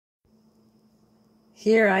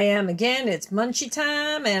Here I am again. It's munchie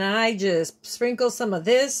time, and I just sprinkle some of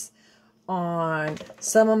this on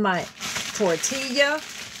some of my tortilla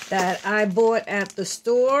that I bought at the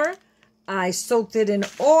store. I soaked it in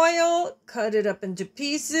oil, cut it up into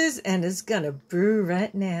pieces, and it's gonna brew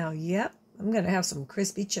right now. Yep, I'm gonna have some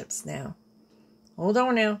crispy chips now. Hold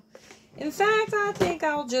on now. In fact, I think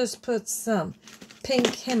I'll just put some pink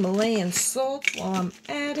Himalayan salt while I'm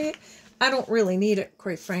at it. I don't really need it,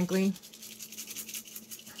 quite frankly,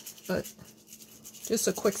 but just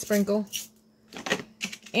a quick sprinkle.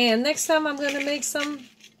 And next time I'm going to make some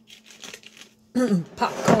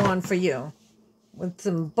popcorn for you with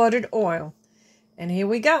some buttered oil. And here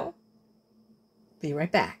we go. Be right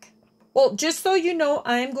back. Well, just so you know,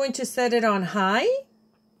 I'm going to set it on high.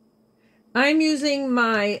 I'm using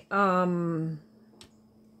my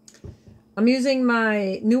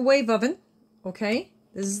New Wave oven. Okay,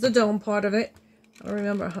 this is the dome part of it. I don't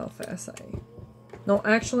remember how fast No,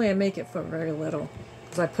 actually, I make it for very little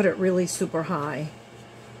because I put it really super high.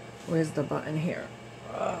 Where's the button here?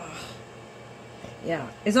 Yeah,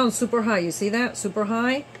 it's on super high. You see that? Super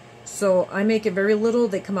high. So I make it very little.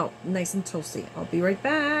 They come out nice and toasty. I'll be right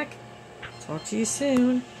back. Talk to you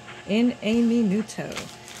soon. In a minuto.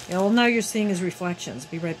 Yeah, all now you're seeing is reflections.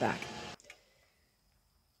 Be right back.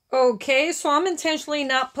 Okay, so I'm intentionally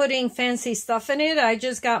not putting fancy stuff in it. I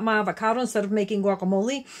just got my avocado instead of making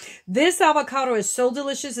guacamole. This avocado is so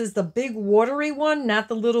delicious. It's the big watery one, not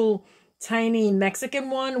the little tiny Mexican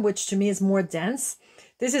one, which to me is more dense.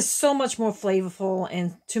 This is so much more flavorful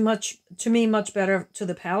and to me, much better to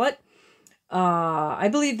the palate. I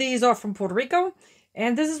believe these are from Puerto Rico,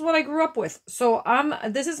 and this is what I grew up with. So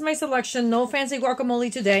this is my selection. No fancy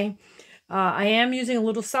guacamole today. I am using a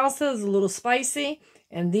little salsa. It's a little spicy.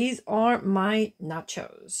 And these are my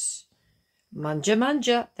nachos. Manja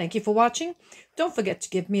manja. Thank you for watching. Don't forget to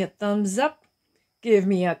give me a thumbs up. Give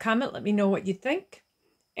me a comment. Let me know what you think.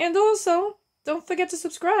 And also, don't forget to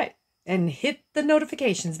subscribe. And hit the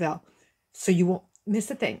notifications bell so you won't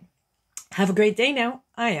miss a thing. Have a great day now.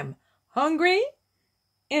 I am hungry.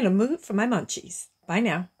 In a mood for my munchies. Bye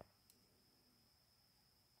now.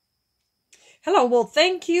 Hello. Well,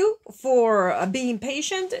 thank you for being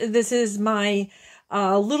patient. This is my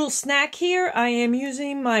little snack here. I am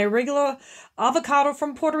using my regular avocado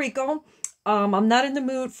from Puerto Rico. I'm not in the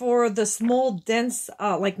mood for the small, dense,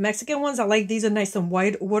 like Mexican ones. I like these are nice and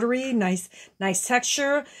watery, nice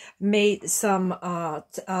texture. Made some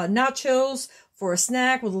nachos for a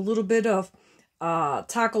snack with a little bit of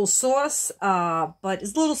taco sauce, but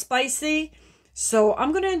it's a little spicy. So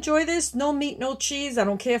I'm going to enjoy this. No meat, no cheese. I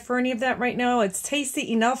don't care for any of that right now. It's tasty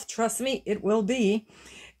enough. Trust me, it will be.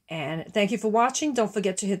 And thank you for watching. Don't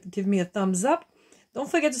forget to give me a thumbs up.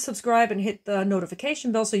 Don't forget to subscribe and hit the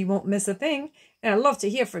notification bell so you won't miss a thing. And I'd love to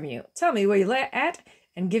hear from you. Tell me where you're at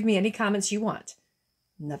and give me any comments you want.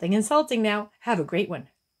 Nothing insulting now. Have a great one.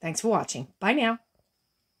 Thanks for watching. Bye now.